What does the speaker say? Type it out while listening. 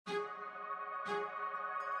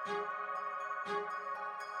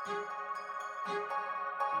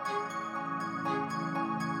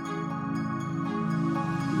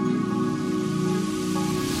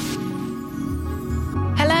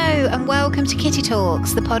and welcome to Kitty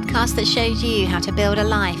Talks, the podcast that shows you how to build a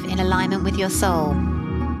life in alignment with your soul.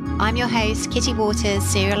 I'm your host, Kitty Waters,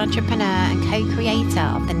 serial entrepreneur and co-creator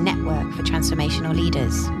of the Network for Transformational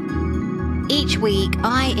Leaders. Each week,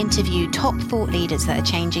 I interview top thought leaders that are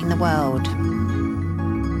changing the world.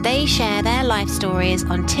 They share their life stories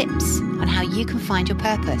on tips on how you can find your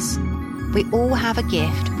purpose. We all have a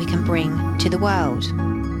gift we can bring to the world.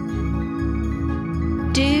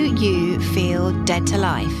 Do you feel dead to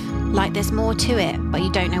life? Like there's more to it, but you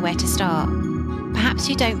don't know where to start? Perhaps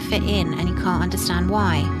you don't fit in and you can't understand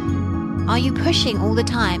why. Are you pushing all the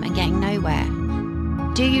time and getting nowhere?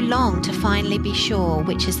 Do you long to finally be sure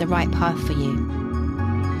which is the right path for you?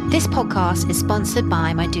 This podcast is sponsored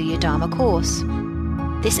by my Do Your Dharma course.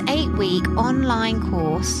 This 8-week online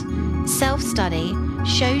course, self-study,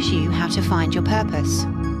 shows you how to find your purpose.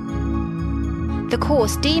 The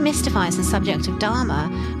course demystifies the subject of Dharma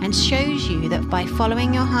and shows you that by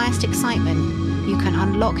following your highest excitement, you can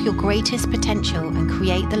unlock your greatest potential and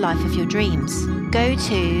create the life of your dreams. Go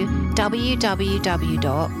to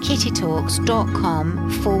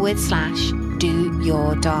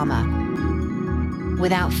www.kittytalks.com/do-your-dharma.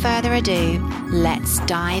 Without further ado, let's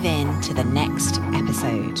dive into the next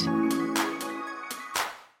episode.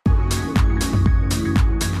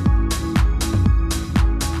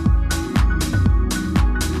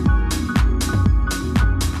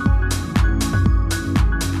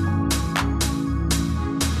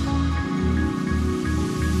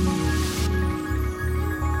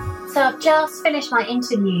 So I've just finished my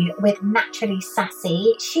interview with Naturally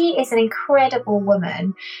Sassy. She is an incredible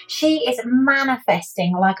woman. She is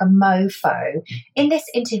manifesting like a mofo. In this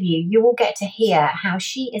interview, you will get to hear how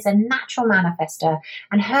she is a natural manifester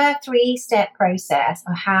and her 3-step process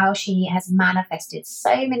of how she has manifested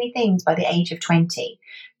so many things by the age of 20.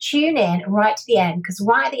 Tune in right to the end, because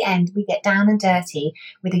right at the end, we get down and dirty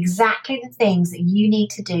with exactly the things that you need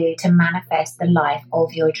to do to manifest the life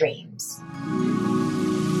of your dreams.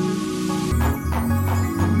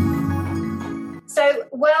 So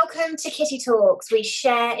welcome to Kitty Talks. We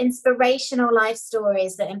share inspirational life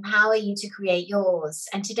stories that empower you to create yours.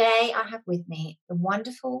 And today I have with me the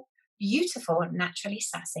wonderful, beautiful, Naturally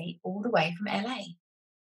Sassy, all the way from LA.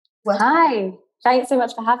 Welcome. Hi, thanks so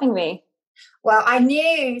much for having me. Well, I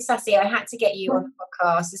knew, Sassy, I had to get you on the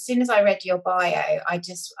podcast. As soon as I read your bio, I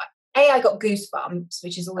got goosebumps,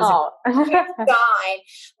 which is always a good sign.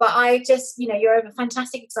 But I just, you're a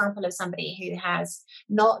fantastic example of somebody who has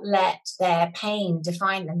not let their pain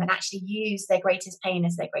define them and actually use their greatest pain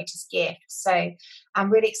as their greatest gift. So I'm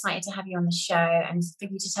really excited to have you on the show and for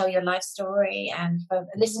you to tell your life story and for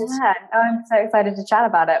the listeners. Yeah, I'm so excited to chat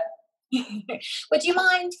about it. Would you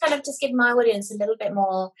mind kind of just giving my audience a little bit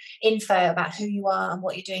more info about who you are and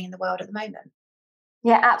what you're doing in the world at the moment?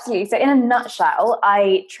 Yeah, absolutely. So in a nutshell,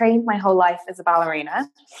 I trained my whole life as a ballerina.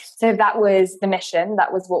 So that was the mission.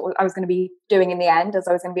 That was what I was going to be doing in the end, as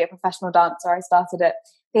I was going to be a professional dancer. I started at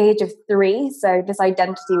the age of 3. So this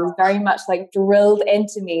identity was very much like drilled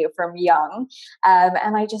into me from young.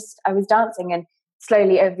 And I was dancing, and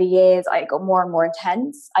slowly over the years, I got more and more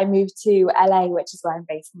intense. I moved to LA, which is where I'm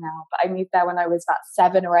based now. But I moved there when I was about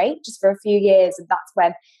 7 or 8, just for a few years. And that's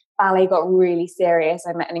when ballet got really serious.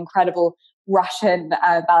 I met an incredible Russian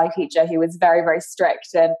ballet teacher who was very, very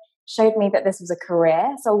strict and showed me that this was a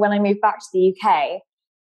career. So when I moved back to the UK,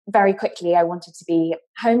 very quickly I wanted to be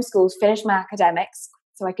homeschooled, finish my academics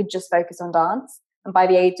so I could just focus on dance. And by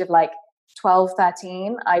the age of 12,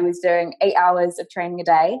 13, I was doing 8 hours of training a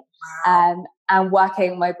day and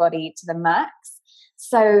working my body to the max.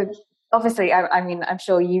 So obviously, I'm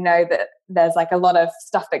sure you know that there's a lot of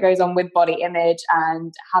stuff that goes on with body image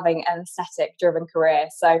and having an aesthetic-driven career.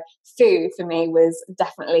 So food for me was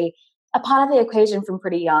definitely a part of the equation from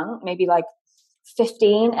pretty young, maybe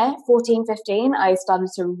 14, 15. I started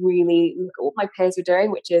to really look at what my peers were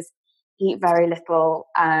doing, which is eat very little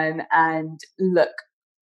and look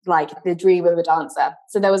like the dream of a dancer.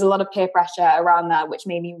 So there was a lot of peer pressure around that, which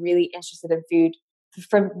made me really interested in food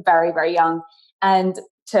from very, very young. And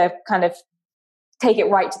to kind of take it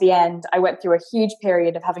right to the end, I went through a huge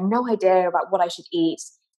period of having no idea about what I should eat.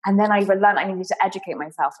 And then I learned I needed to educate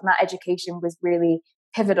myself. And that education was really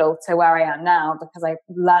pivotal to where I am now, because I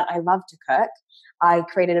learned I love to cook. I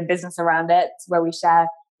created a business around it where we share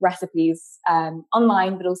recipes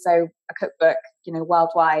online, but also a cookbook,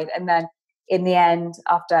 worldwide. And then in the end,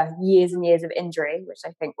 after years and years of injury, which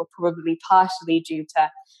I think were probably partially due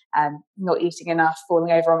to not eating enough,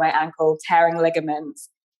 falling over on my ankle, tearing ligaments,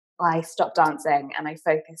 I stopped dancing and I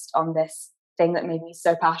focused on this thing that made me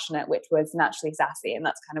so passionate, which was Naturally Sassy. And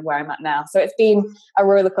that's kind of where I'm at now. So it's been a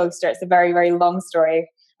roller coaster. It's a very, very long story.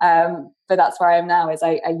 But that's where I am now, is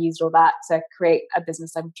I used all that to create a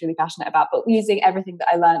business I'm truly passionate about, but using everything that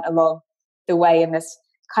I learned along the way in this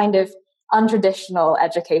kind of untraditional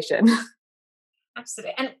education.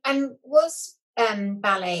 Absolutely. And was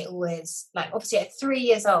ballet always, like, obviously at 3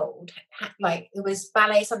 years old, like, it was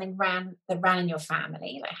ballet something that ran in your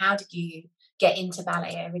family? Like, how did you get into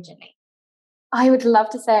ballet originally? I would love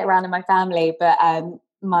to say it ran in my family, but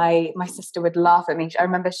my sister would laugh at me. I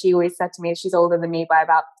remember she always said to me, she's older than me by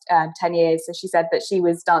about 10 years, so she said that she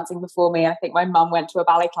was dancing before me. I think my mum went to a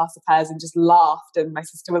ballet class of hers and just laughed, and my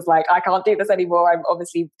sister was like, I can't do this anymore, I'm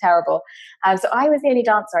obviously terrible. So I was the only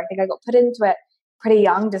dancer. I think I got put into it pretty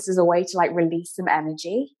young, just as a way to like release some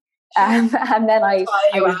energy. And then I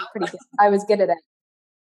was good at it.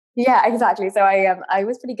 Yeah, exactly. So I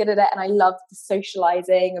was pretty good at it, and I loved the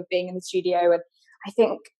socializing of being in the studio. And I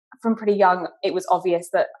think from pretty young, it was obvious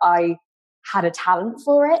that I had a talent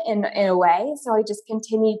for it in a way. So I just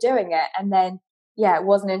continued doing it. And then, yeah, it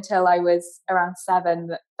wasn't until I was around 7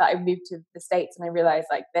 that I moved to the States, and I realized,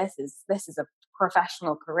 like, this is a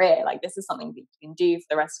professional career. Like, this is something that you can do for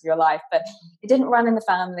the rest of your life. But it didn't run in the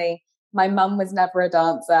family. My mum was never a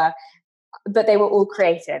dancer, but they were all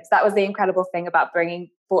creative. That was the incredible thing about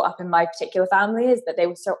brought up in my particular family, is that they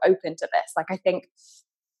were so open to this. Like, I think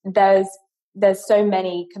there's so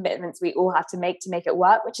many commitments we all had to make it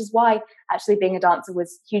work, which is why actually being a dancer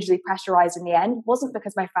was hugely pressurized in the end. It wasn't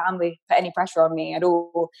because my family put any pressure on me at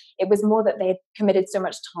all. It was more that they had committed so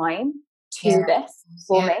much time to this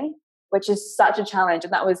for me, which is such a challenge.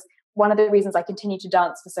 And that was one of the reasons I continued to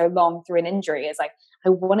dance for so long through an injury, is like, I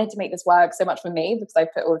wanted to make this work so much for me because I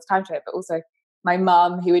put all this time to it, but also my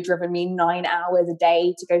mum, who had driven me 9 hours a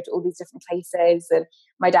day to go to all these different places, and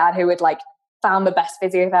my dad, who had like found the best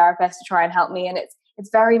physiotherapist to try and help me. And it's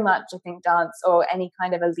very much, I think, dance or any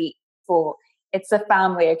kind of elite sport, it's a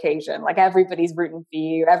family occasion. Like, everybody's rooting for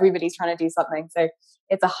you, everybody's trying to do something. So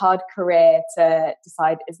it's a hard career to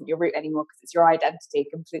decide isn't your route anymore, because it's your identity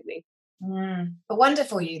completely. But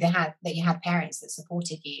wonderful you had parents that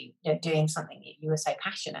supported you, doing something that you were so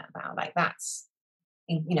passionate about. Like, that's,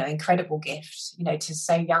 incredible gift, to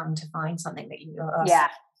so young to find something that you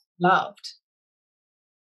loved.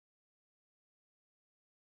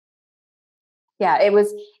 Yeah, it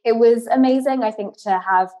was amazing, I think, to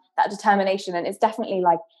have that determination. And it's definitely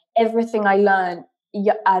like everything I learned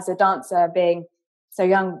as a dancer, being so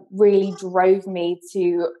young, really drove me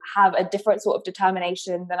to have a different sort of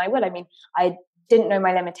determination than I would. I mean, I didn't know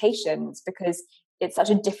my limitations because it's such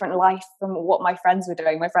a different life from what my friends were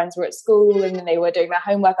doing. My friends were at school and they were doing their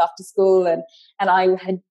homework after school, and I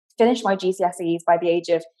had finished my GCSEs by the age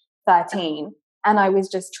of 13, and I was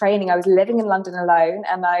just training. I was living in London alone,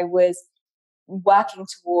 and I was working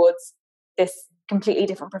towards this completely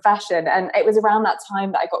different profession. And it was around that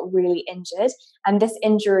time that I got really injured, and this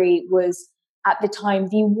injury was at the time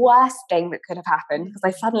the worst thing that could have happened, because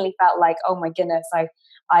I suddenly felt like, oh my goodness,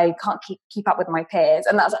 I can't keep up with my peers.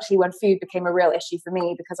 And that's actually when food became a real issue for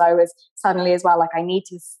me, because I was suddenly as well like, I need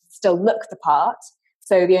to still look the part.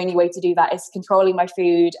 So the only way to do that is controlling my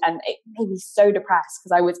food, and it made me so depressed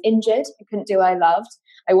because I was injured. I couldn't do what I loved.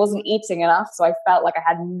 I wasn't eating enough, so I felt like I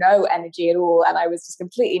had no energy at all, and I was just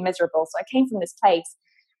completely miserable. So I came from this place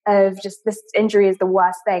of just, this injury is the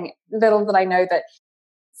worst thing. Little did I know that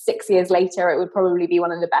 6 years later it would probably be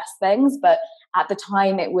one of the best things, but at the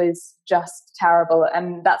time it was just terrible.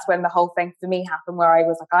 And that's when the whole thing for me happened, where I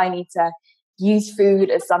was like, I need to use food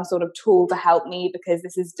as some sort of tool to help me, because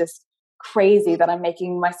this is just crazy that I'm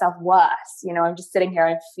making myself worse. I'm just sitting here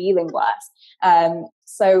and feeling worse.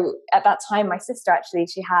 So at that time, my sister actually,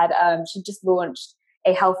 she just launched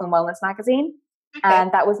a health and wellness magazine. Okay.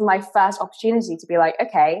 And that was my first opportunity to be like,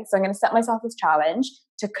 okay, so I'm going to set myself this challenge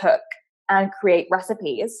to cook and create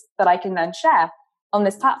recipes that I can then share on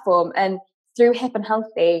this platform. And through Hip and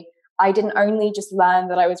Healthy, I didn't only just learn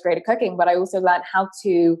that I was great at cooking, but I also learned how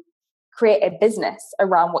to create a business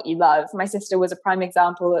around what you love. My sister was a prime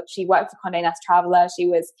example. She worked for Condé Nast Traveler. She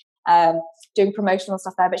was doing promotional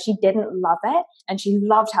stuff there, but she didn't love it, and she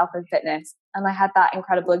loved health and fitness. And I had that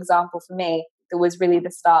incredible example for me that was really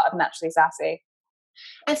the start of Naturally Sassy.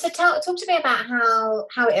 And so talk to me about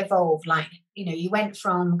how it evolved. Like, you went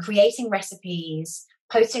from creating recipes,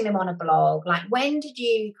 posting them on a blog. Like, when did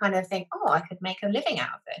you kind of think, oh, I could make a living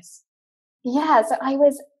out of this? Yeah, so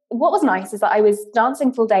what was nice is that I was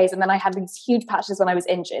dancing full days, and then I had these huge patches when I was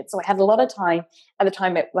injured. So I had a lot of time. At the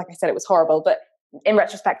time, like I said, it was horrible, but in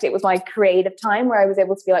retrospect, it was my creative time where I was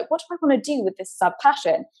able to be like, what do I want to do with this sub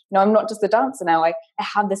passion? I'm not just a dancer now. I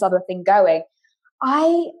have this other thing going.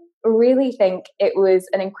 I really think it was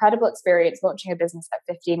an incredible experience launching a business at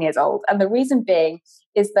 15 years old. And the reason being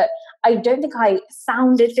is that I don't think I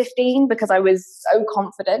sounded 15 because I was so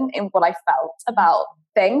confident in what I felt about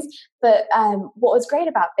things. But what was great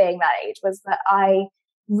about being that age was that I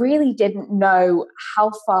really didn't know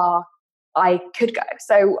how far I could go.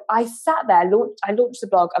 So I sat there, I launched the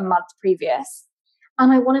blog a month previous,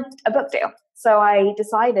 and I wanted a book deal. So I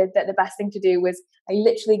decided that the best thing to do was I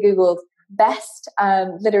literally Googled best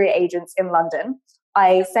literary agents in London.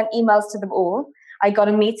 I sent emails to them all. I got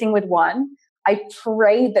a meeting with one. I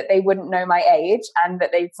prayed that they wouldn't know my age and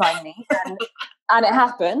that they'd sign me. And it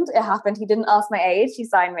happened. It happened. He didn't ask my age. He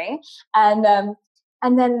signed me.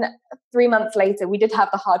 And then 3 months later, we did have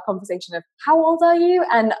the hard conversation of, how old are you?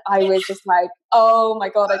 And I was just like, oh my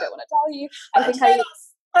God, I don't want to tell you.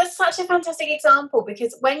 That's such a fantastic example,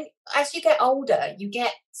 because as you get older, you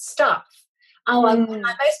get stuff.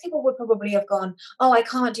 Most people would probably have gone, oh, I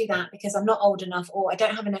can't do that because I'm not old enough, or I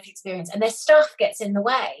don't have enough experience, and their stuff gets in the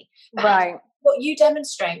way. But right. What you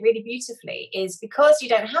demonstrate really beautifully is, because you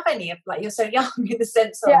don't have any of, like, you're so young in the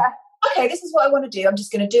sense of, okay, this is what I want to do, I'm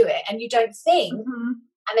just going to do it. And you don't think,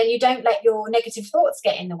 and then you don't let your negative thoughts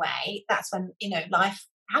get in the way. That's when, life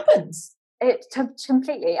happens. It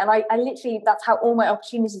completely. And I literally, that's how all my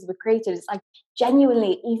opportunities were created. It's like,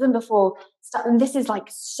 genuinely, even before, and this is like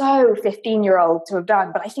so 15-year-old to have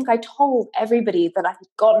done, but I think I told everybody that I had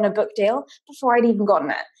gotten a book deal before I'd even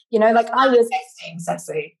gotten it. Like I was manifesting,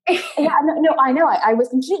 Sassy. no, I know. I was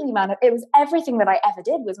completely it was everything that I ever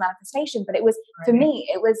did was manifestation, but it was, for me,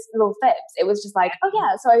 it was little fibs. It was just like, oh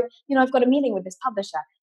yeah, so, I've got a meeting with this publisher.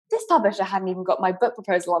 This publisher hadn't even got my book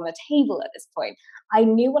proposal on the table at this point. I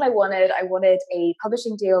knew what I wanted. I wanted a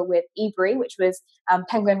publishing deal with Ebury, which was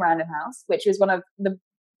Penguin Random House, which was one of the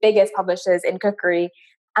biggest publishers in cookery.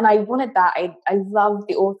 And I wanted that. I loved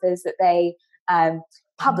the authors that they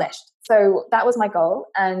published. So that was my goal.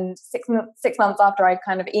 And 6 months after I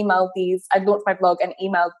kind of I launched my blog and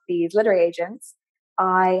emailed these literary agents,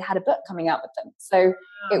 I had a book coming out with them. So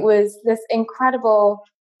it was this incredible,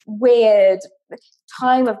 weird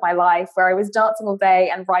time of my life where I was dancing all day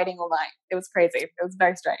and writing all night. It was crazy. It was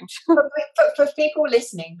very strange. For people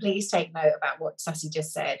listening, please take note about what Sassy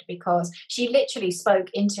just said, because she literally spoke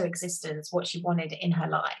into existence what she wanted in her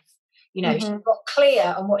life. She got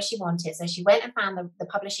clear on what she wanted. So she went and found the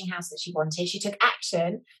publishing house that she wanted. She took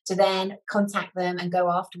action to then contact them and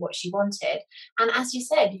go after what she wanted. And as you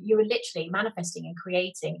said, you were literally manifesting and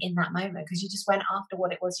creating in that moment, because you just went after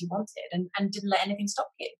what it was you wanted and didn't let anything stop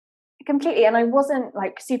you. Completely. And I wasn't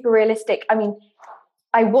like super realistic. I mean,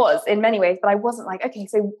 I was in many ways, but I wasn't like, okay,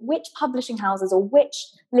 so which publishing houses or which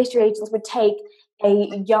literary agents would take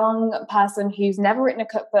a young person who's never written a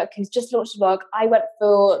cookbook, who's just launched a blog? I went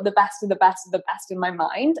for the best of the best of the best in my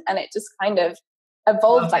mind, and it just kind of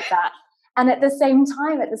evolved like that. And at the same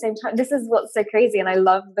time, this is what's so crazy. And I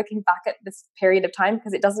love looking back at this period of time,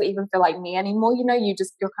 because it doesn't even feel like me anymore. You're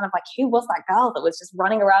kind of like, who was that girl that was just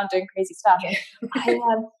running around doing crazy stuff?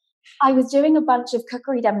 Yeah. I was doing a bunch of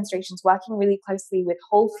cookery demonstrations, working really closely with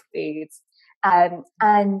Whole Foods.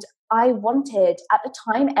 And I wanted, at the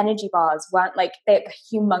time, energy bars weren't like, they're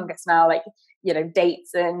humongous now, like,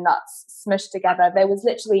 dates and nuts smushed together. There was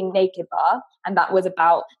literally Naked Bar, and that was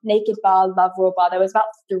about Naked Bar, Love Raw Bar. There was about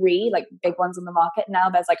 3 like big ones on the market. Now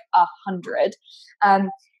there's like 100.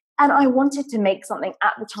 And I wanted to make something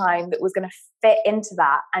at the time that was going to fit into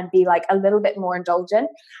that and be like a little bit more indulgent.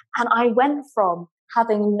 And I went from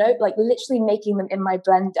having literally making them in my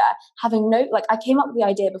blender, I came up with the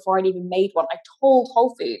idea before I'd even made one. I told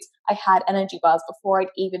Whole Foods I had energy bars before I'd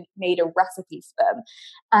even made a recipe for them.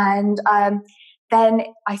 And then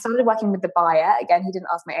I started working with the buyer. Again, he didn't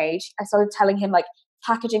ask my age. I started telling him like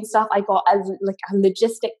packaging stuff. I got a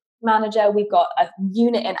logistic manager. We got a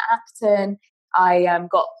unit in Acton. I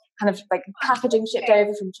got kind of like packaging shipped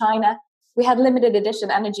over from China. We had limited edition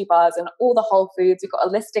energy bars in all the Whole Foods. We got a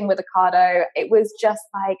listing with Ocado. It was just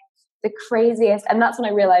like the craziest. And that's when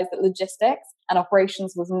I realized that logistics and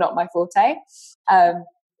operations was not my forte.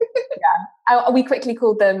 We quickly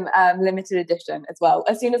called them limited edition as well.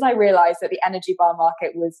 As soon as I realized that the energy bar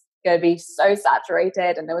market was going to be so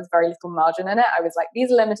saturated and there was very little margin in it, I was like, these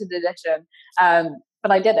are limited edition.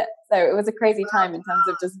 But I did it. So it was a crazy time in terms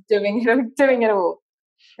of just doing it all.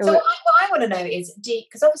 What I want to know is,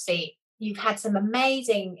 because obviously you've had some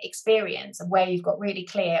amazing experience of where you've got really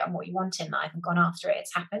clear on what you want in life and gone after it.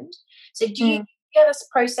 It's happened. So do you have a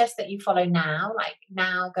process that you follow now, like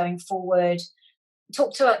now going forward?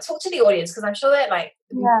 Talk to the audience, because I'm sure they're like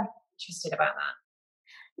interested about that.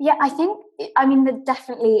 Yeah, I think, there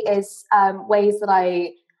definitely is ways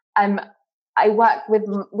that I work with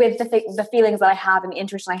the feelings that I have and the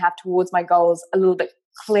intuition I have towards my goals a little bit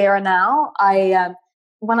clearer now.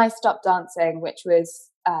 When I stopped dancing, which was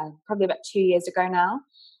probably about 2 years ago now,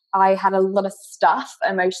 I had a lot of stuff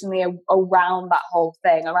emotionally around that whole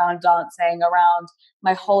thing, around dancing, around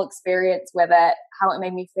my whole experience with it, how it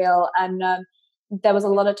made me feel. And there was a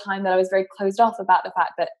lot of time that I was very closed off about the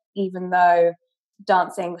fact that even though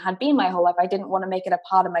dancing had been my whole life, I didn't want to make it a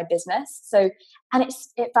part of my business. So, and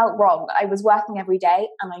it felt wrong. I was working every day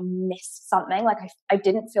and I missed something. Like I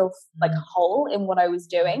didn't feel like whole in what I was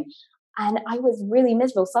doing. And I was really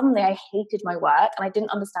miserable. Suddenly I hated my work and I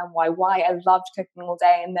didn't understand why. I loved cooking all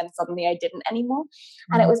day and then suddenly I didn't anymore.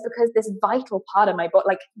 And it was because this vital part of my body,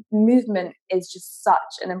 like movement is just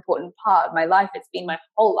such an important part of my life. It's been my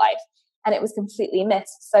whole life and it was completely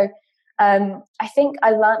missed. So I think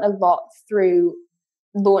I learned a lot through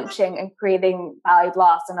launching and creating Ballet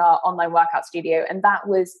Blast in our online workout studio. And that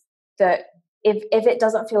was that if it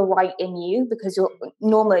doesn't feel right in you, because you're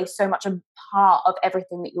normally so much a part of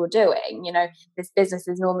everything that you're doing, you know, this business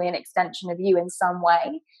is normally an extension of you in some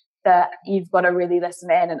way, that you've got to really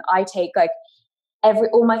listen in. And I take like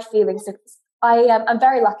all my feelings. I'm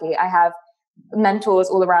very lucky. I have mentors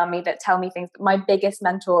all around me that tell me things. My biggest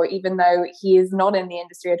mentor, even though he is not in the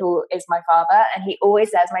industry at all, is my father. And he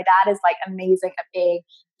always says my dad is like amazing at being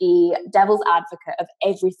the devil's advocate of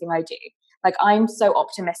everything I do. Like I'm so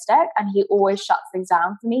optimistic and he always shuts things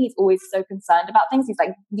down for me. He's always so concerned about things. He's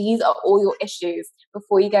like, these are all your issues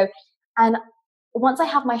before you go. And once I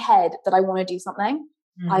have my head that I want to do something,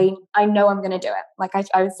 I know I'm going to do it. Like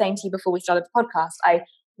I was saying to you before we started the podcast, I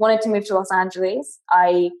wanted to move to Los Angeles.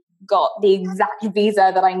 I got the exact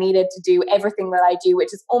visa that I needed to do everything that I do,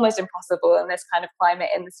 which is almost impossible in this kind of climate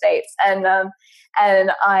in the States.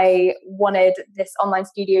 And I wanted this online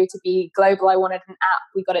studio to be global. I wanted an app.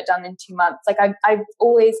 We got it done in 2 months. Like I've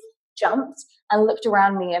always jumped and looked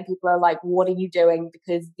around me and people are like, what are you doing?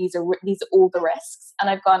 Because these are all the risks.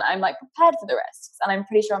 And I'm like prepared for the risks and I'm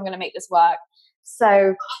pretty sure I'm going to make this work. So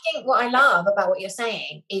I think what I love about what you're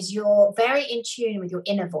saying is you're very in tune with your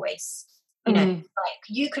inner voice. You know, like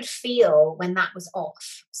you could feel when that was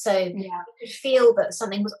off. So you could feel that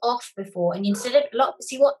something was off before, and instead of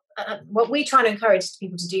what we try to encourage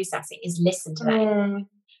people to do, Sassy, is listen to that and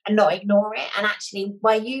not ignore it. And actually,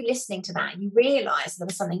 by you listening to that, you realise there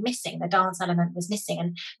was something missing. The dance element was missing,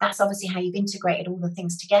 and that's obviously how you've integrated all the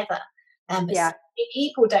things together. But so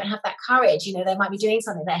people don't have that courage. You know, they might be doing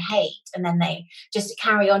something they hate, and then they just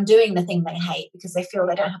carry on doing the thing they hate because they feel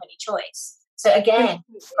they don't have any choice. So again,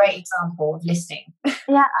 great example of listening.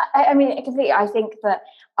 Yeah, I mean, completely. I think that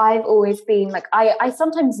I've always been like, I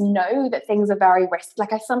sometimes know that things are very risky.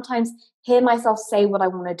 Like I sometimes hear myself say what I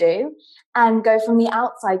want to do and go from the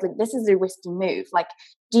outside, like, this is a risky move. Like,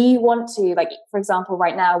 do you want to, like, for example,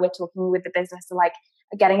 right now we're talking with the business to like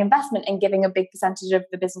getting investment and giving a big percentage of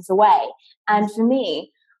the business away. And for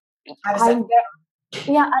me, I'm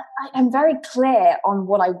very clear on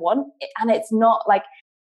what I want. And it's not like,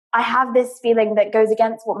 I have this feeling that goes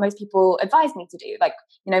against what most people advise me to do. Like,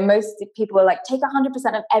 you know, most people are like, take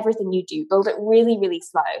 100% of everything you do, build it really, really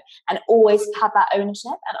slow and always have that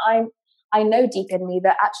ownership. And I know deep in me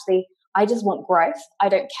that actually I just want growth. I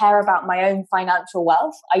don't care about my own financial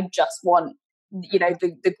wealth. I just want, you know,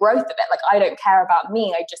 the growth of it. Like, I don't care about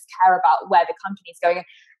me. I just care about where the company is going.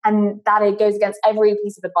 And that it goes against every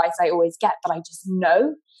piece of advice I always get, but I just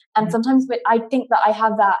know. And sometimes I think that I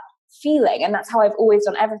have that feeling, and that's how I've always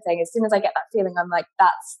done everything. As soon as I get that feeling, I'm like,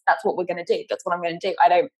 that's what we're going to do. That's what I'm going to do. I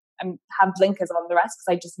don't have blinkers on the rest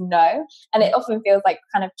because I just know. And it often feels like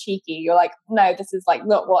kind of cheeky. You're like, no, this is like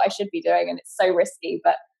not what I should be doing, and it's so risky,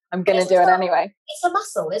 but I'm going to do it anyway. It's a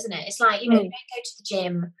muscle, isn't it? It's like, you know, you don't go to the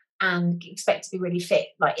gym and expect to be really fit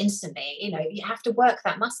like instantly. You know, you have to work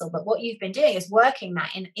that muscle. But what you've been doing is working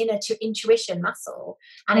that inner intuition muscle,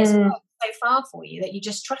 and it's worked so far for you that you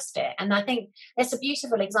just trust it. And I think that's a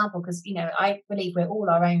beautiful example because, you know, I believe we're all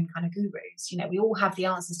our own kind of gurus. You know, we all have the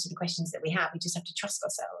answers to the questions that we have. We just have to trust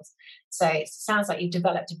ourselves. So it sounds like you've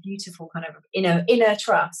developed a beautiful kind of inner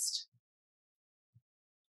trust.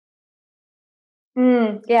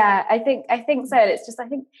 Yeah, I think so. It's just, I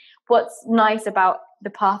think what's nice about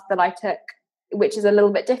the path that I took, which is a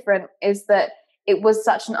little bit different, is that it was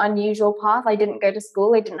such an unusual path. I didn't go to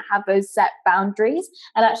school. I didn't have those set boundaries.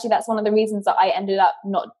 And actually, that's one of the reasons that I ended up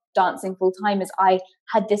not dancing full time, is I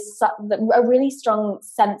had a really strong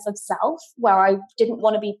sense of self where I didn't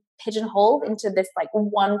want to be pigeonholed into this like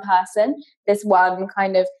one person, this one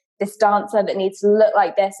kind of this dancer that needs to look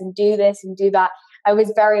like this and do that. I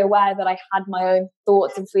was very aware that I had my own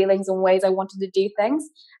thoughts and feelings and ways I wanted to do things.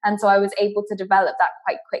 And so I was able to develop that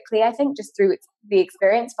quite quickly, I think, just through the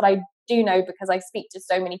experience. But I do know because I speak to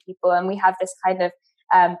so many people, and we have this kind of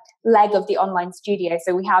leg of the online studio.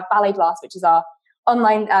 So we have Ballet Blast, which is our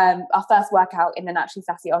online, our first workout in the Naturally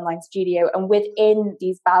Sassy online studio. And within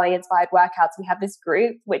these ballet inspired workouts, we have this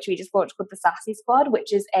group, which we just launched, called the Sassy Squad,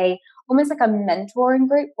 which is almost like a mentoring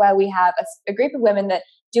group where we have a group of women that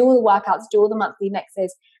do all the workouts, do all the monthly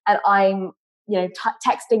mixes. And I'm,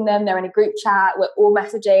 texting them. They're in a group chat. We're all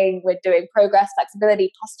messaging. We're doing progress,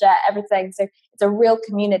 flexibility, posture, everything. So it's a real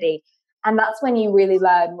community. And that's when you really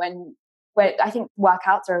learn when I think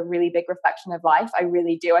workouts are a really big reflection of life. I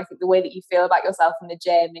really do. I think the way that you feel about yourself in the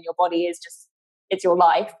gym and your body is just, it's your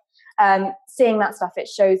life. Seeing that stuff, it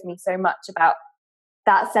shows me so much about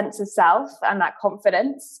that sense of self and that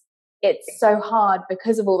confidence. It's so hard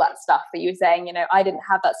because of all that stuff that you were saying. I didn't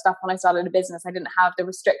have that stuff when I started a business. I didn't have the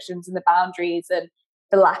restrictions and the boundaries and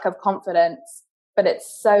the lack of confidence, but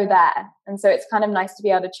it's so there. And so it's kind of nice to be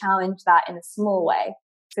able to challenge that in a small way.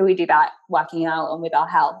 So we do that working out and with our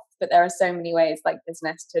health, but there are so many ways like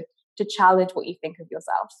business to challenge what you think of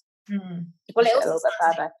yourself. Well, it also a little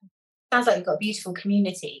bit further. Sounds like you've got a beautiful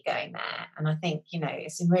community going there. And I think,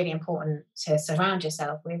 it's really important to surround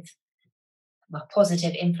yourself with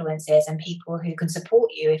positive influences and people who can support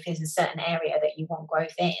you if there's a certain area that you want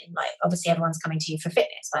growth in. Like, obviously everyone's coming to you for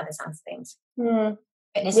fitness by the sounds of things.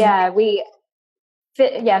 Fitness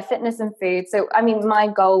fitness and food. So I mean, my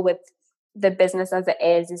goal with the business as it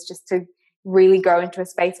is just to really grow into a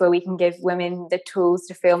space where we can give women the tools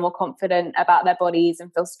to feel more confident about their bodies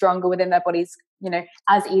and feel stronger within their bodies,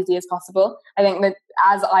 as easy as possible. I think that,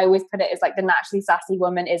 as I always put it, is like the naturally sassy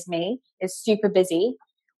woman is super busy,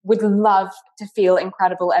 would love to feel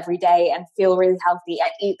incredible every day and feel really healthy and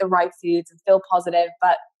eat the right foods and feel positive,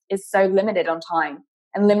 but is so limited on time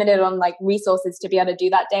and limited on like resources to be able to do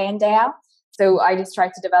that day in, day out. So I just try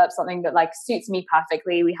to develop something that like suits me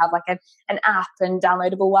perfectly. We have like an app and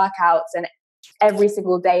downloadable workouts, and every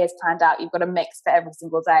single day is planned out. You've got a mix for every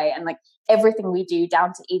single day, and like everything we do,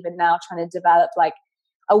 down to even now trying to develop like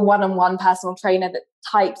a one-on-one personal trainer that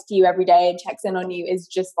types to you every day and checks in on you, is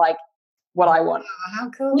just like what I want. Oh, how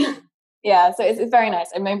cool. Yeah, so it's very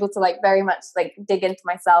nice. I'm able to like very much like dig into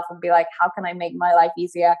myself and be like, how can I make my life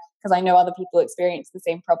easier? Because I know other people experience the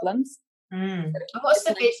same problems. And what's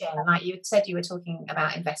the vision? Like you said, you were talking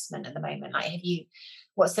about investment at the moment. Like,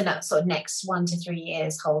 what's the sort of next 1 to 3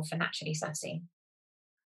 years hold for Naturally Sassy?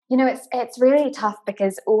 It's really tough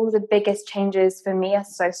because all the biggest changes for me are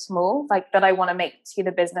so small, like that I want to make to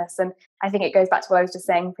the business. And I think it goes back to what I was just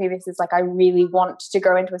saying previous, is like I really want to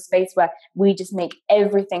grow into a space where we just make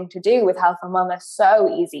everything to do with health and wellness so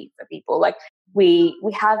easy for people. Like we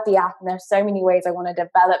have the app, and there's so many ways I want to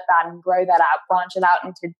develop that and grow that out, branch it out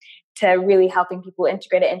into really helping people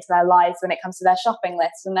integrate it into their lives when it comes to their shopping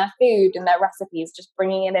list and their food and their recipes, just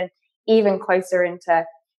bringing it in even closer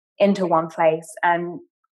into one place, and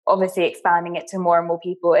obviously expanding it to more and more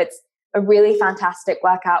people. It's a really fantastic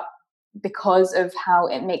workout because of how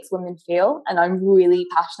it makes women feel, and I'm really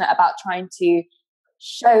passionate about trying to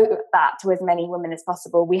show that to as many women as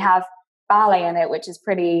possible. We have ballet in it, which is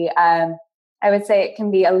pretty I would say it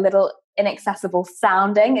can be a little inaccessible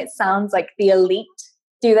sounding. It sounds like the elite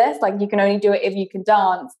do this, like you can only do it if you can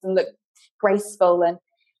dance and look graceful, and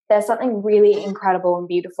there's something really incredible and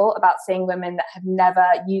beautiful about seeing women that have never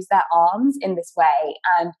used their arms in this way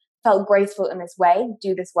and felt graceful in this way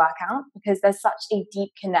do this workout, because there's such a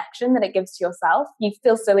deep connection that it gives to yourself. You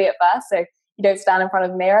feel silly at first, so you don't stand in front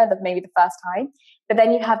of a mirror maybe the first time, but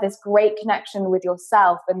then you have this great connection with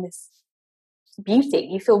yourself and this beauty.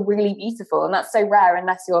 You feel really beautiful, and that's so rare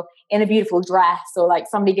unless you're in a beautiful dress or like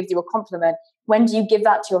somebody gives you a compliment. When do you give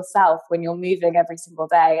that to yourself when you're moving every single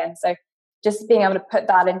day? And so just being able to put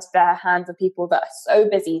that into the hands of people that are so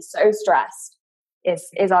busy, so stressed,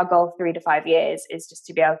 is our goal 3 to 5 years, is just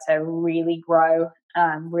to be able to really grow,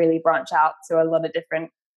 really branch out to a lot of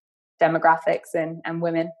different demographics and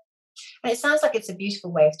women. And it sounds like it's a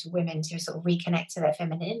beautiful way for women to sort of reconnect to their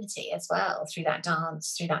femininity as well, through that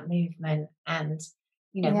dance, through that movement, and,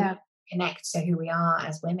 connect to who we are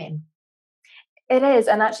as women. It is.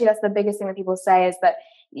 And actually that's the biggest thing that people say, is that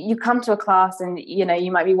you come to a class and,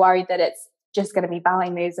 you might be worried that it's just going to be ballet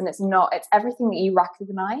moves, and it's not. It's everything that you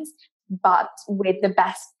recognize, but with the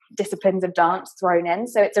best disciplines of dance thrown in.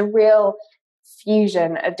 So it's a real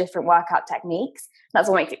fusion of different workout techniques. That's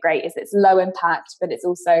what makes it great, is it's low impact, but it's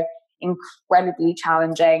also incredibly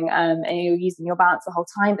challenging, and you're using your balance the whole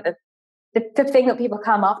time. But the thing that people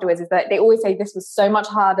come afterwards is that they always say, this was so much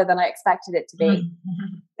harder than I expected it to be.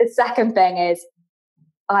 The second thing is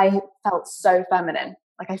I felt so feminine.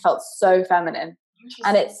 Like I felt so feminine.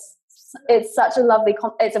 And it's such a lovely,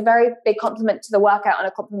 it's a very big compliment to the workout and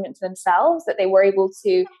a compliment to themselves that they were able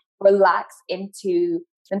to relax into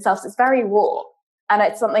themselves. It's very raw. And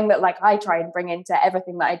it's something that like I try and bring into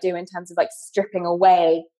everything that I do in terms of like stripping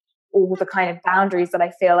away all the kind of boundaries that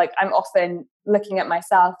I feel like I'm often looking at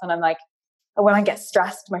myself and I'm like, when I get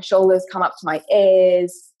stressed, my shoulders come up to my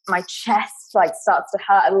ears, my chest like starts to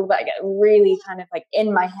hurt a little bit. I get really kind of like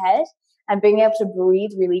in my head, and being able to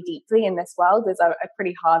breathe really deeply in this world is a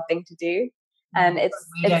pretty hard thing to do. And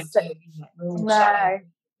we don't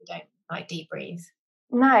like deep breathe.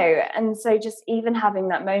 No. And so just even having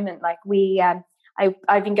that moment, like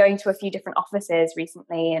I've been going to a few different offices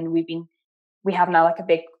recently, and we have now like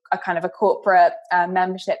a kind of a corporate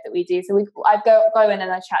membership that we do. So I go in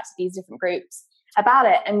and I chat to these different groups about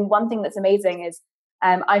it. And one thing that's amazing is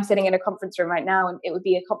I'm sitting in a conference room right now, and it would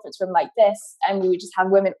be a conference room like this, and we would just have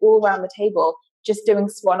women all around the table just doing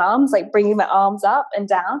swan arms, like bringing their arms up and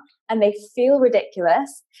down, and they feel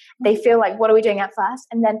ridiculous. They feel like, what are we doing at first?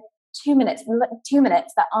 And then 2 minutes,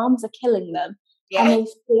 their arms are killing them. Yeah. And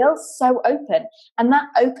they feel so open. And that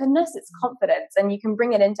openness, it's confidence, and you can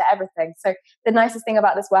bring it into everything. So the nicest thing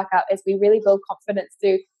about this workout is we really build confidence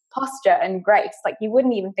through posture and grace. Like you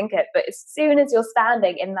wouldn't even think it, but as soon as you're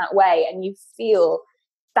standing in that way and you feel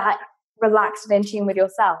that relaxed and in tune with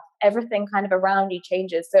yourself, everything kind of around you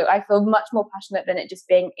changes. So I feel much more passionate than it just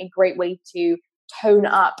being a great way to tone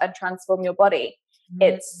up and transform your body.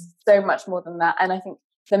 It's so much more than that. And I think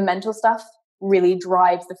the mental stuff really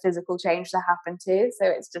drives the physical change to happen too. So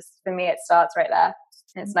it's just, for me, it starts right there.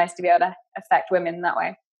 And it's nice to be able to affect women in that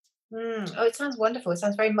way. Oh, it sounds wonderful. It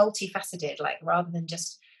sounds very multifaceted, like rather than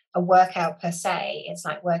just a workout per se, it's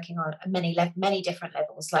like working on many different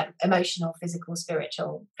levels, like emotional, physical,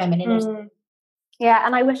 spiritual, femininity. Yeah,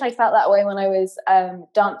 and I wish I felt that way when I was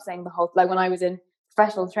dancing like when I was in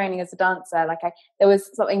professional training as a dancer. Like there was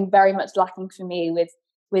something very much lacking for me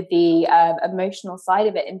with the emotional side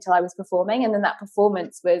of it until I was performing, and then that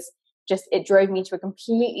performance was just, it drove me to a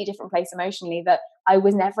completely different place emotionally that I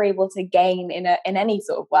was never able to gain in any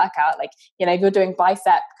sort of workout. Like, you know, if you're doing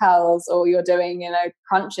bicep curls or you're doing, you know,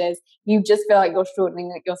 crunches, you just feel like you're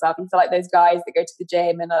shortening yourself. You feel like those guys that go to the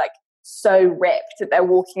gym and are like so ripped that they're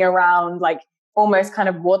walking around like almost kind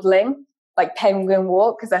of waddling, like penguin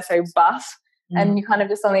walk, because they're so buff. And you kind of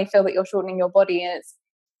just suddenly feel that you're shortening your body, and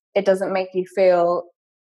it doesn't make you feel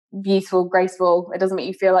beautiful, graceful. It doesn't make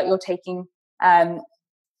you feel like you're taking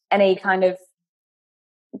any kind of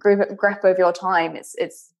grip of your time.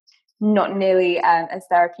 It's not nearly as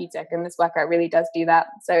therapeutic, and this workout really does do that.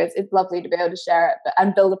 So it's lovely to be able to share it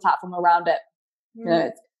and build a platform around it. You know,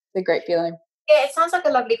 it's a great feeling. Yeah, it sounds like a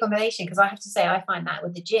lovely combination, because I have to say I find that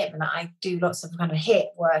with the gym, and I do lots of kind of HIIT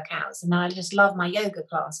workouts, and I just love my yoga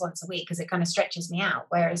class once a week because it kind of stretches me out.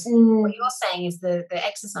 Whereas what you're saying is the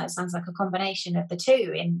exercise sounds like a combination of the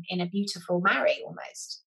two in a beautiful marry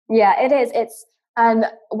almost. Yeah, it is. It's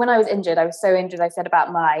when I was injured, I was so injured. I said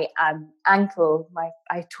about my ankle.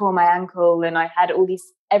 I tore my ankle, and I had all these.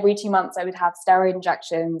 Every 2 months, I would have steroid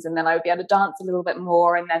injections, and then I would be able to dance a little bit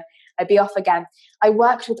more, and then I'd be off again. I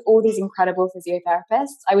worked with all these incredible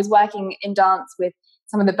physiotherapists. I was working in dance with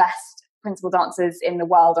some of the best principal dancers in the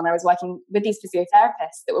world, and I was working with these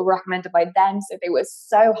physiotherapists that were recommended by them. So they were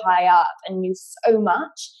so high up and knew so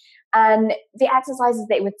much. And the exercises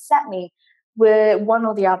they would set me were one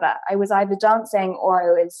or the other. I was either dancing or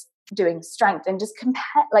I was doing strength, and just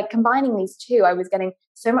combining these two, I was getting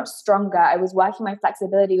so much stronger. I was working my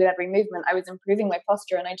flexibility with every movement. I was improving my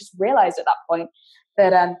posture, and I just realized at that point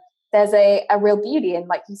that there's a real beauty in,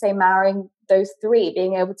 like you say, marrying those three,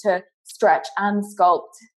 being able to stretch and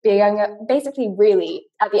sculpt, being basically really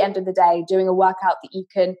at the end of the day doing a workout that you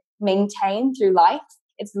can maintain through life.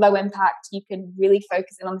 It's low impact. You can really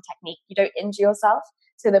focus in on the technique. You don't injure yourself.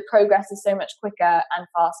 So the progress is so much quicker and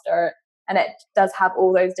faster, and it does have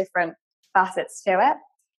all those different facets to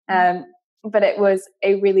it. But it was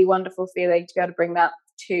a really wonderful feeling to be able to bring that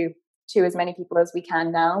to as many people as we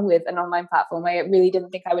can now with an online platform. I really didn't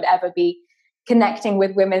think I would ever be connecting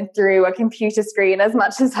with women through a computer screen as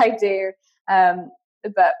much as I do.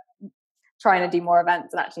 But trying to do more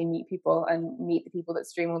events and actually meet people and meet the people that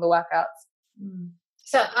stream all the workouts.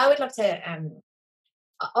 So I would love to,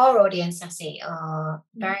 our audience, Sassy, are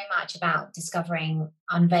very much about discovering,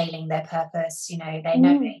 unveiling their purpose. You know, they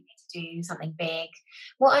know they need to do something big.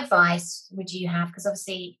 What advice would you have? Because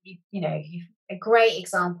obviously, you're a great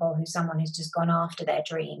example who's someone who's just gone after their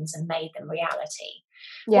dreams and made them reality.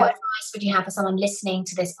 Yeah. What advice would you have for someone listening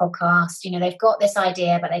to this podcast? You know, they've got this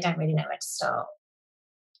idea, but they don't really know where to start.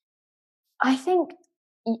 I think,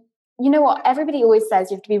 you know what, everybody always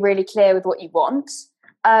says you have to be really clear with what you want.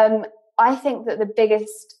 I think that the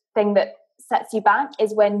biggest thing that sets you back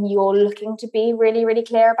is when you're looking to be really, really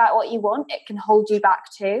clear about what you want. It can hold you back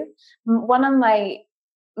too. One of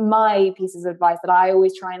my pieces of advice that I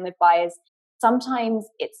always try and live by is sometimes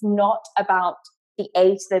it's not about the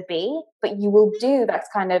A to the B, but you will do that's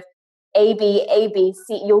kind of A, B,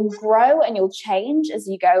 C. You'll grow and you'll change as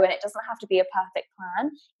you go, and it doesn't have to be a perfect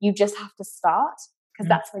plan. You just have to start, because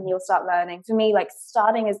that's when you'll start learning. For me, like,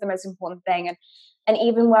 starting is the most important thing. And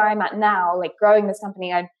even where I'm at now, like growing this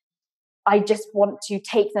company, I just want to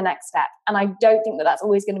take the next step. And I don't think that that's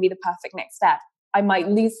always going to be the perfect next step. I might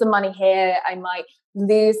lose some money here. I might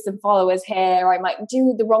lose some followers here. I might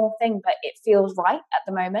do the wrong thing, but it feels right at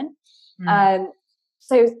the moment.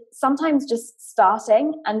 So sometimes just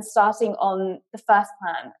starting on the first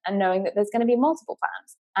plan and knowing that there's going to be multiple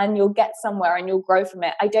plans, and you'll get somewhere and you'll grow from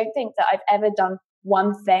it. I don't think that I've ever done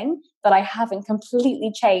one thing that I haven't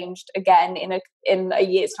completely changed again in a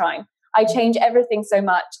year's time. I change everything so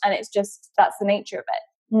much, and it's just, that's the nature of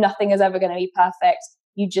it. Nothing is ever going to be perfect.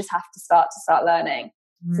 You just have to start learning.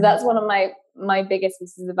 So that's one of my biggest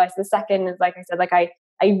pieces of advice. The second is, like I said, like I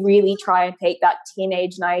really try and take that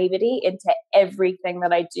teenage naivety into everything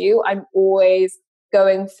that I do. I'm always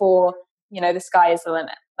going for, the sky is the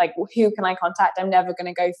limit. Like, who can I contact? I'm never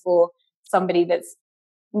going to go for somebody that's,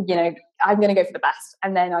 I'm going to go for the best,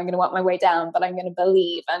 and then I'm going to work my way down, but I'm going to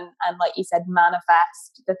believe and like you said,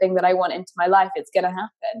 manifest the thing that I want into my life. It's going to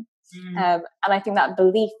happen. And I think that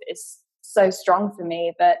belief is so strong for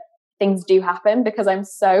me that things do happen, because I'm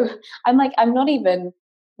not even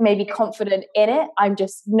maybe confident in it. I'm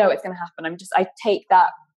just, no, it's going to happen. I take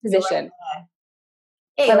that position.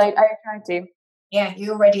 And I try to. Yeah,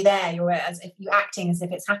 you're already there. You're as if you're acting as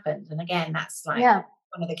if it's happened. And again, that's like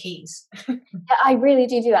one of the keys. I really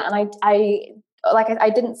do that. And I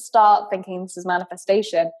didn't start thinking this is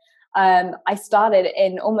manifestation. I started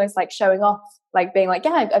in almost like showing off, like being like,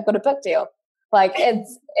 yeah, I've got a book deal. Like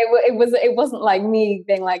it wasn't like me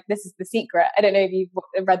being like, this is The Secret. I don't know if you've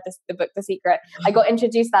read the book The Secret. I got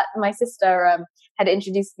introduced that, my sister had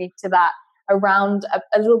introduced me to that around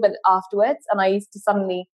a little bit afterwards, and I used to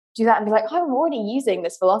suddenly do that and be like, oh, I'm already using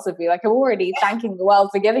this philosophy. Like, I'm already thanking the world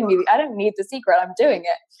for giving me. I don't need The Secret. I'm doing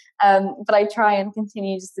it. But I try and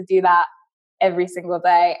continue just to do that every single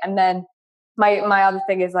day. And then my other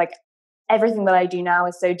thing is, like, everything that I do now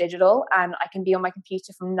is so digital, and I can be on my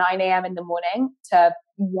computer from 9 a.m. in the morning to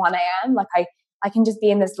 1 a.m. Like, I can just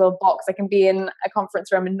be in this little box. I can be in a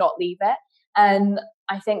conference room and not leave it. And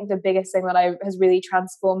I think the biggest thing that has really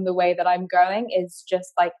transformed the way that I'm going is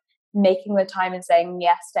just like making the time and saying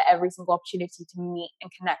yes to every single opportunity to meet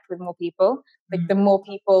and connect with more people. Like, the more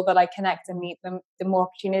people that I connect and meet, the more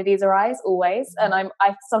opportunities arise always. And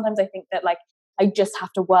I sometimes I think that, like, I just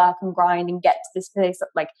have to work and grind and get to this place,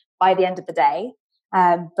 like, by the end of the day.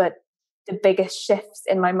 But the biggest shifts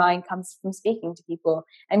in my mind comes from speaking to people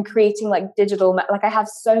and creating, like, digital, like, I have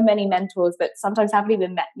so many mentors that sometimes haven't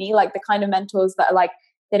even met me, like the kind of mentors that are like,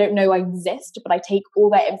 they don't know I exist, but I take all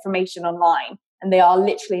their information online and they are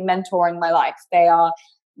literally mentoring my life.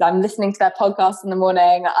 I'm listening to their podcasts in the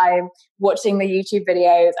morning, I'm watching the YouTube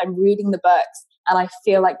videos, I'm reading the books, and I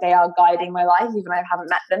feel like they are guiding my life, even though I haven't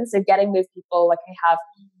met them. So getting those people, like, I have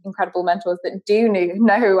incredible mentors that do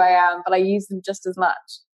know who I am, but I use them just as much.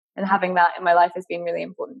 And having that in my life has been really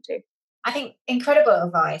important too. I think incredible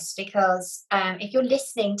advice, because if you're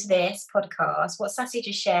listening to this podcast, what Sassy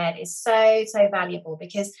just shared is so, so valuable,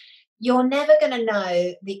 because you're never going to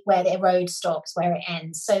know where the road stops, where it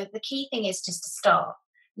ends. So the key thing is just to start,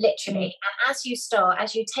 literally. And as you start,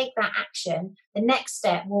 as you take that action, the next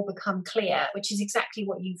step will become clear, which is exactly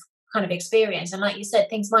what you've kind of experienced. And like you said,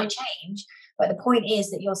 things might change, but the point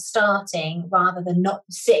is that you're starting rather than not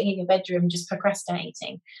sitting in your bedroom just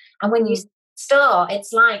procrastinating. And when you start,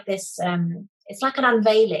 it's like this, it's like an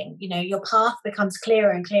unveiling. Your path becomes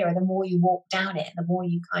clearer and clearer the more you walk down it, and the more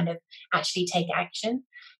you kind of actually take action.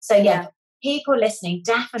 So people listening,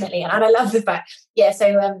 definitely. And I love the fact,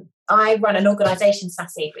 so I run an organisation,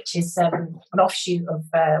 Sassy, which is an offshoot of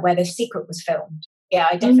where The Secret was filmed. Yeah,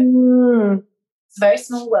 I definitely. It's a very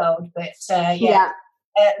small world, but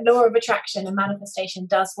law of attraction and manifestation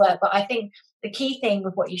does work. But I think the key thing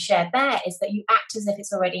with what you shared there is that you act as if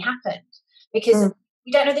it's already happened, because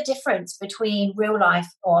we don't know the difference between real life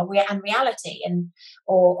and reality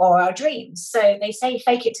or our dreams. So they say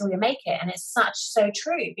fake it till you make it, and it's so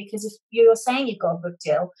true, because if you're saying you've got a book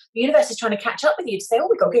deal, the universe is trying to catch up with you to say, oh,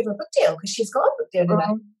 we've got to give her a book deal because she's got a book deal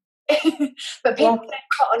today. But people don't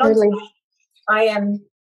cotton on to that.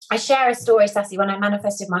 I share a story, Sassy. When I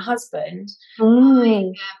manifested my husband,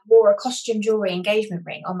 I wore a costume jewelry engagement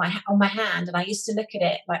ring on my hand, and I used to look at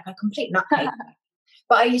it like a complete nutcase.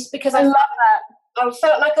 But I love that. I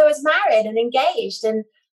felt like I was married and engaged. And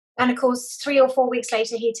of course, 3 or 4 weeks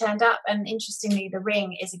later, he turned up. And interestingly, the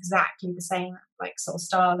ring is exactly the same, like sort of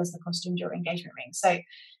style as the costume jewelry engagement ring. So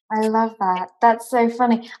I love that. That's so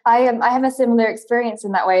funny. I have a similar experience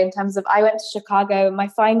in that way, in terms of, I went to Chicago. My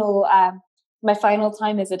final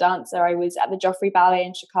time as a dancer, I was at the Joffrey Ballet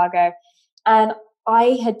in Chicago, and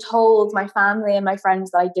I had told my family and my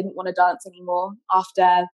friends that I didn't want to dance anymore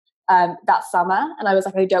after that summer. And I was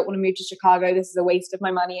like, I don't want to move to Chicago. This is a waste of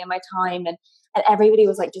my money and my time. And everybody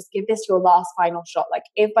was like, just give this your last final shot. Like,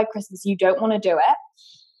 if by Christmas you don't want to do it.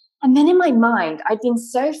 And then in my mind, I'd been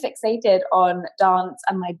so fixated on dance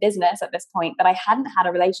and my business at this point that I hadn't had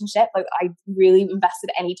a relationship like I really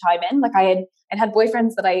invested any time in. Like, I'd had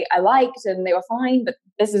boyfriends that I liked and they were fine, but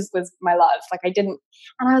this was my love. Like, I didn't.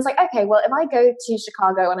 And I was like, okay, well, if I go to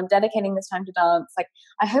Chicago and I'm dedicating this time to dance, like,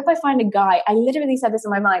 I hope I find a guy. I literally said this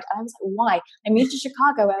in my mind. And I was like, why? I moved to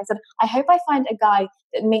Chicago and I said, I hope I find a guy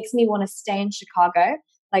that makes me want to stay in Chicago,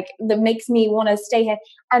 like that makes me want to stay here.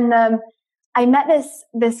 And I met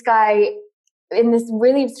this guy in this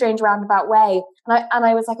really strange roundabout way. And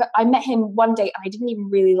I was like, I met him one day and I didn't even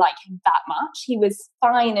really like him that much. He was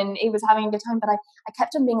fine and he was having a good time, but I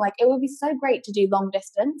kept on being like, it would be so great to do long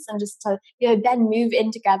distance and just to, then move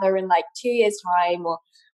in together in like 2 years' time.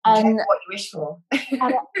 And what you wish for.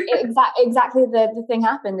 Exactly the thing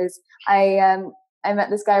happened is I met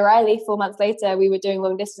this guy, Riley, 4 months later. We were doing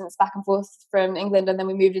long distance back and forth from England, and then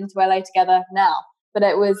we moved into LA together now. But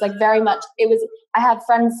it was like very much, I had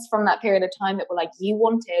friends from that period of time that were like, you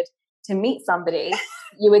wanted to meet somebody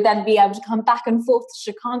you would then be able to come back and forth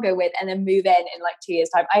to Chicago with and then move in like 2 years'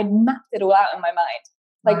 time. I had mapped it all out in my mind,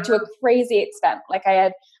 like to a crazy extent. Like I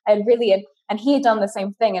had really, and he had done the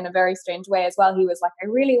same thing in a very strange way as well. He was like, I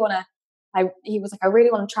really want to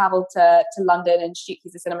travel to London and shoot.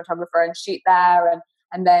 He's a cinematographer and shoot there.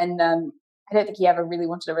 And then, I don't think he ever really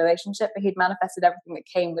wanted a relationship, but he'd manifested everything that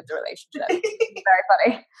came with the relationship. It's very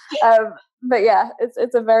funny. But yeah,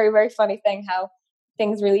 it's a very, very funny thing how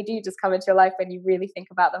things really do just come into your life when you really think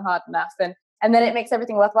about them hard enough. And then it makes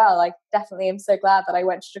everything worthwhile. Like, definitely I'm so glad that I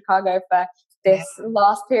went to Chicago for this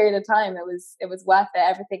last period of time. It was worth it.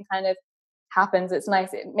 Everything kind of happens. It's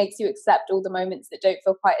nice. It makes you accept all the moments that don't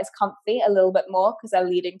feel quite as comfy a little bit more because they're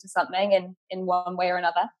leading to something in one way or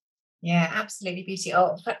another. Yeah, absolutely, beauty.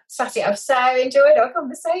 Oh, Sassy, I've so enjoyed our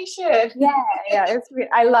conversation. Yeah, it's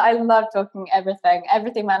I love talking everything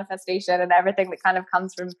manifestation and everything that kind of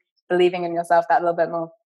comes from believing in yourself that little bit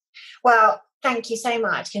more. Well, thank you so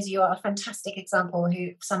much, because you are a fantastic example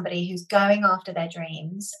somebody who's going after their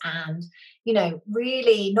dreams and,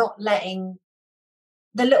 really not letting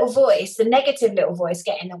the negative little voice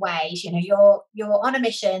get in the way. You're on a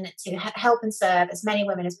mission to help and serve as many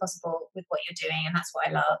women as possible with what you're doing, and that's what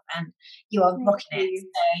I love. And you are rocking it. So,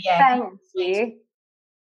 yeah, thank you.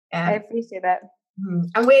 I appreciate it.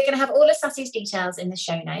 And we're going to have all of Sassy's details in the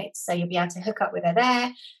show notes, so you'll be able to hook up with her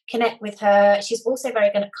there, connect with her. She's also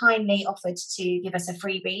very kindly offered to give us a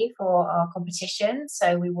freebie for our competition,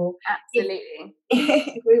 so we will we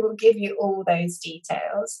will give you all those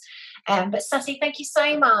details. But Sassy, thank you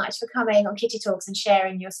so much for coming on Kitty Talks and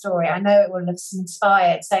sharing your story. I know it will have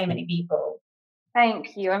inspired so many people.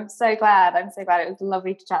 Thank you. I'm so glad. It was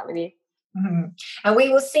lovely to chat with you. And we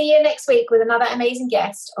will see you next week with another amazing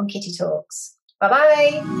guest on Kitty Talks.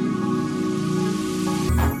 Bye-bye.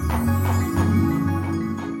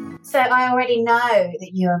 So I already know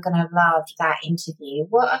that you are going to love that interview.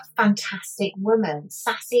 What a fantastic woman,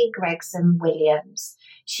 Sassy Gregson Williams.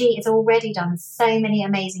 She has already done so many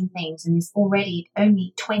amazing things and is already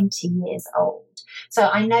only 20 years old. So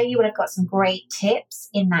I know you would have got some great tips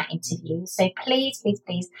in that interview. So please, please,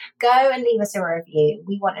 please go and leave us a review.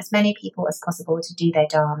 We want as many people as possible to do their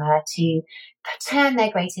Dharma, to turn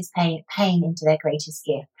their greatest pain into their greatest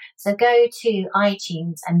gift. So go to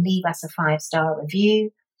iTunes and leave us a 5-star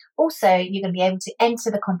review. Also, you're going to be able to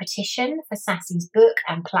enter the competition for Sassy's book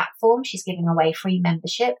and platform. She's giving away free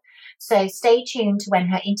membership. So stay tuned to when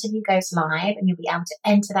her interview goes live and you'll be able to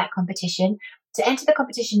enter that competition. To enter the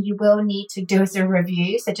competition, you will need to do us a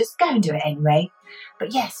review, so just go and do it anyway.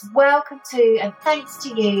 But yes, welcome to and thanks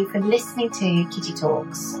to you for listening to Kitty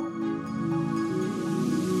Talks.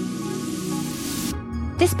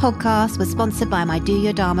 This podcast was sponsored by my Do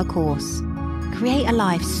Your Dharma course. Create a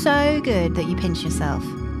life so good that you pinch yourself.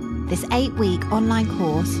 This 8-week online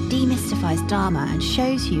course demystifies Dharma and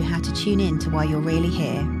shows you how to tune in to why you're really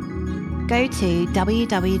here. Go to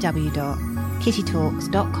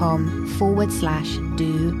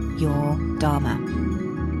www.kittytalks.com/do your Dharma.